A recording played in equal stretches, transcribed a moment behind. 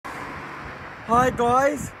Hi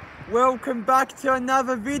guys, welcome back to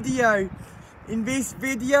another video. In this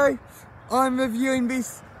video, I'm reviewing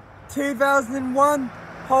this 2001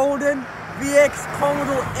 Holden VX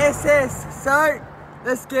Commodore SS. So,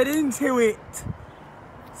 let's get into it.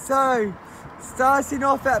 So, starting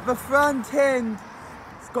off at the front end,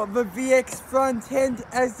 it's got the VX front end.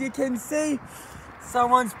 As you can see,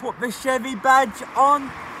 someone's put the Chevy badge on.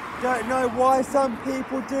 Don't know why some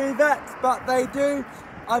people do that, but they do.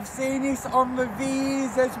 I've seen this on the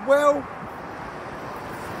VEs as well.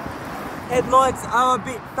 Headlights are a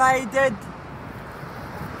bit faded.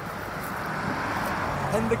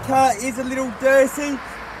 And the car is a little dirty,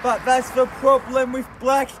 but that's the problem with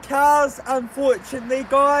black cars, unfortunately,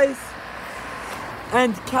 guys.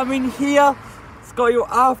 And coming here, it's got your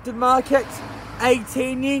aftermarket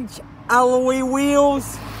 18-inch alloy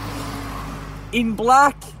wheels in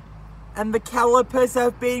black, and the calipers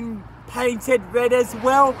have been painted red as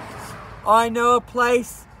well. I know a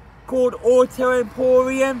place called Auto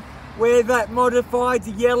Emporium where that modified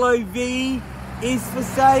yellow V is for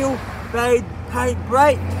sale. They paint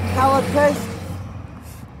brake calipers.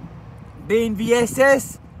 Being the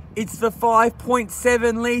SS, it's the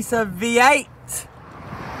 5.7 litre V8.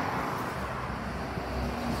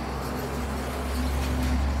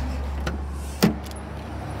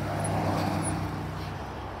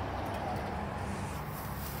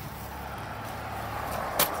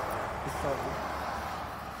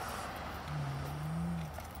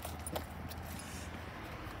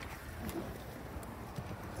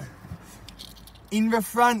 In the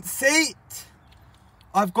front seat,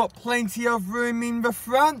 I've got plenty of room in the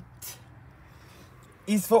front.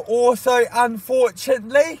 Is for also,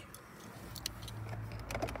 unfortunately,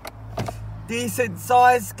 decent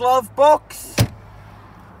sized glove box.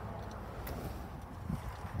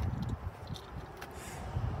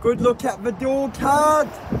 Good look at the door card.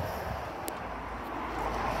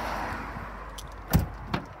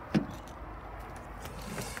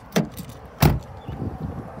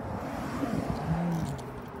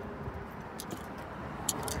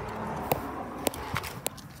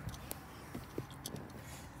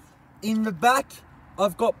 In the back,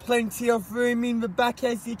 I've got plenty of room in the back,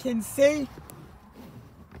 as you can see.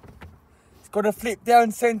 It's got a flip down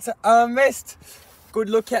centre armrest. Good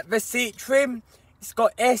look at the seat trim. It's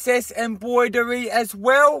got SS embroidery as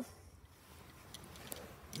well.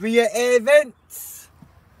 Rear air vents.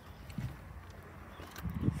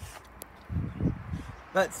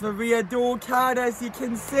 That's the rear door card, as you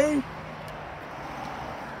can see.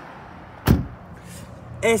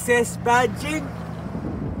 SS badging.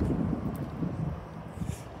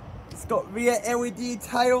 Got rear LED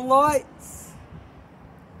tail lights.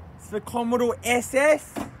 It's the Commodore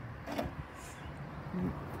SS.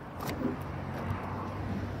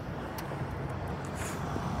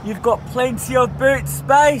 You've got plenty of boot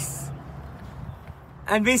space,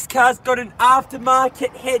 and this car's got an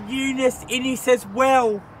aftermarket head unit in it as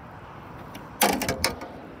well.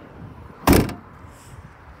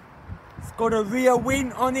 It's got a rear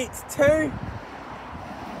wing on it too.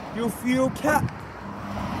 Your fuel cap.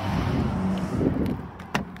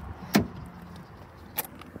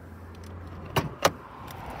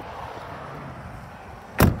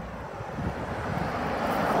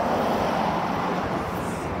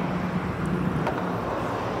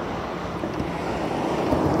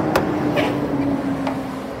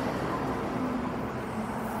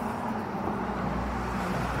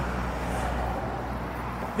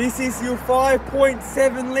 This is your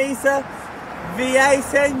 5.7 litre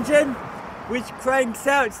V8 engine, which cranks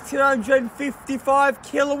out 255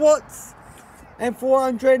 kilowatts and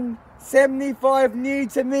 475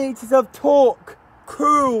 newton meters of torque.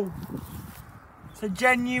 Cool. So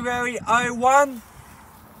January 01.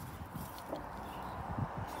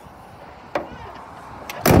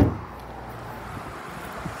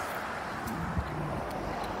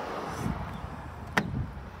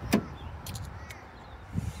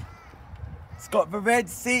 It's got the red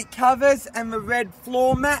seat covers and the red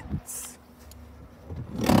floor mats.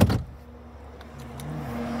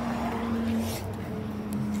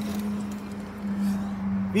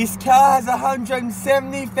 This car has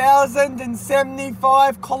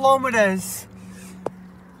 170,075 kilometres.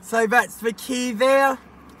 So that's the key there.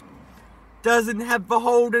 Doesn't have the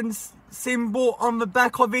Holden symbol on the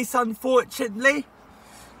back of this, unfortunately.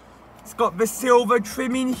 It's got the silver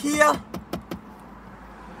trimming here.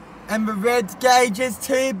 And the red gauges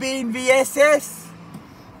too, being the SS.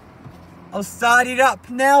 I'll start it up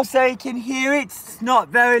now so you can hear it. It's not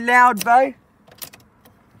very loud though.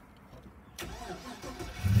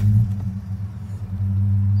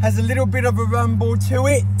 Has a little bit of a rumble to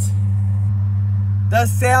it. Does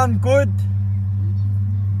sound good.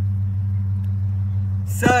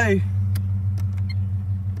 So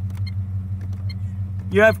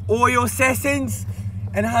you have all your sessions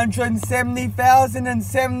and 170,000 and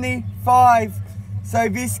 75. So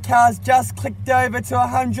this car's just clicked over to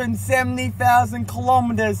 170,000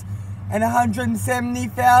 kilometers, and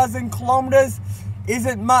 170,000 kilometers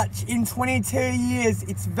isn't much in 22 years.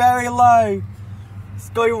 It's very low. It's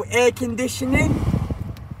got your air conditioning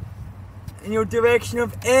and your direction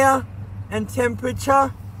of air and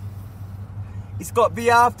temperature. It's got the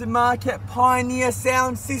aftermarket Pioneer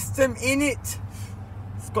sound system in it.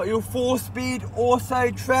 It's got your 4-speed auto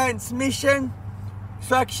transmission,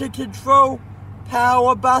 traction control,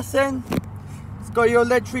 power button. It's got your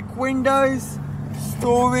electric windows,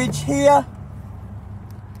 storage here,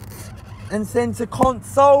 and center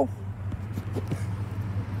console.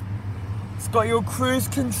 It's got your cruise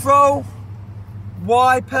control,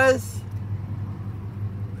 wipers.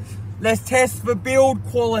 Let's test for build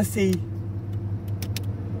quality.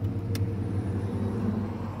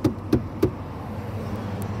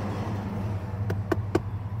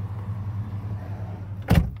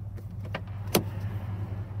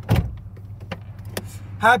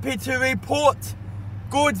 Happy to report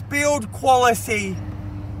good build quality.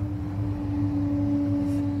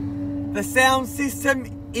 The sound system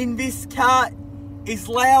in this car is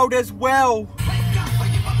loud as well.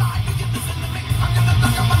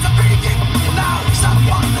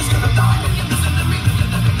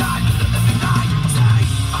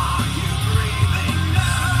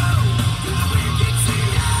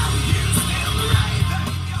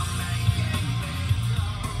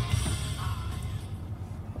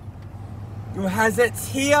 Your hazards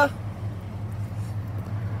here,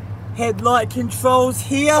 headlight controls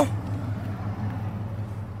here.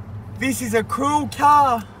 This is a cool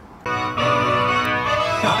car. I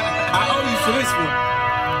owe you for this one.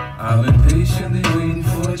 I've been patiently waiting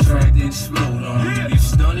for a track to explode on. You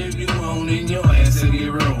stun if you want and your ass will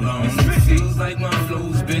get rolled on. It feels like my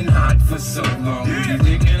flow's been hot for so long. You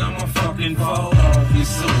thinking I'ma fucking fall off, you're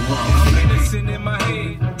so wrong. I'm innocent in my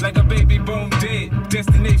head, like a baby bone dead.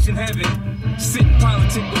 Destination heaven, sitting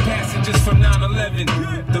politic with passengers from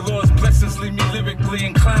 9/11. The Lord's blessings leave me lyrically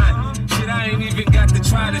inclined. Shit, I ain't even got to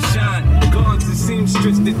try to shine. Guards and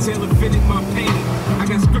seamstress that tailor fitted my pain. I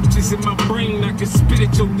got scriptures in my brain, I can spit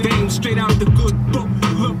at your dame straight out the good book.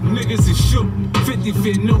 Look, niggas is shook. 50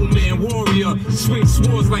 feet, no man, warrior. Swing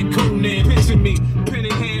swords like Conan. Picture me, pen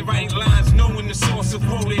in hand, writing lines, knowing the source of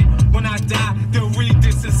quoted. When I die, they'll read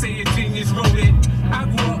this and say a genius wrote it. I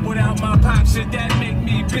grew up without my pop, shit that make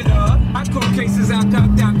me bitter. I call cases out,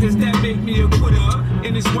 got doctors that make me a quitter.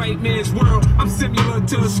 In this white man's world, I'm similar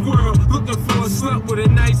to a squirrel, looking for a slut with a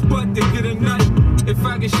nice butt to get a nut. If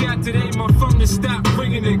I get shot today, my phone will stop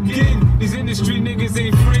ringing again. These industry niggas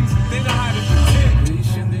ain't friends, they know how to pretend.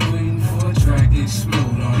 Patiently waiting for a track to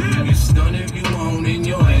explode on. You can stun if you want and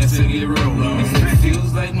your ass will get rolled on. It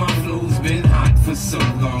feels like my flow's been hot for so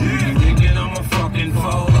long. You thinking I'ma fucking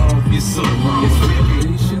fall off, you're so wrong.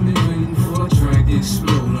 Patiently waiting for a track to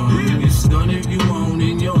explode on. You can stun if you want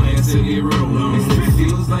and your ass will get rolled on. It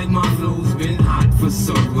feels like my flow's been hot for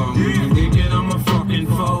so long. You thinking I'ma fucking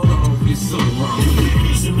fall off, you're so wrong.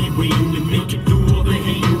 Patiently waiting to make it through all the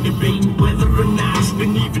hate and debating whether or not you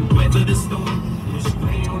can even weather the storm.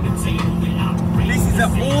 This is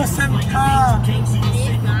an awesome car. It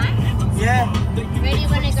is nice. Yeah. Where do you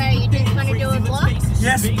want to go? You just want to do a vlog?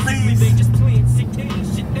 Yes, please.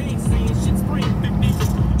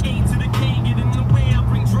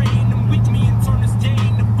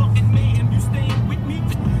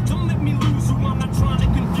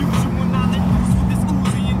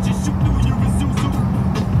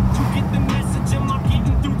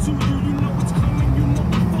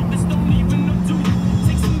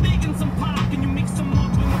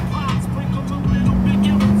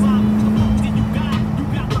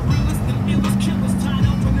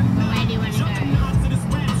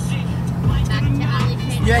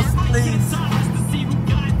 Yes, please.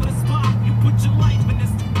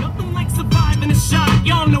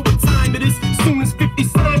 Y'all know what time it is. Soon as 50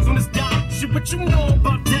 signs on this dot. Shit, what you know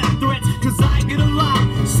about death threats? Cause I get a lot.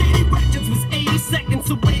 Shady Records was 80 seconds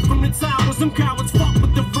away from the towers. Them cowards fought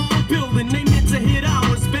with the wrong building. They meant to hit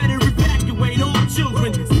ours. Better evacuate all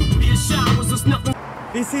children. Nuclear showers, there's nothing.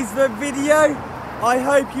 This is the video. I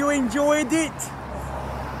hope you enjoyed it.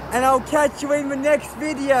 And I'll catch you in the next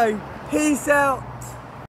video. Peace out.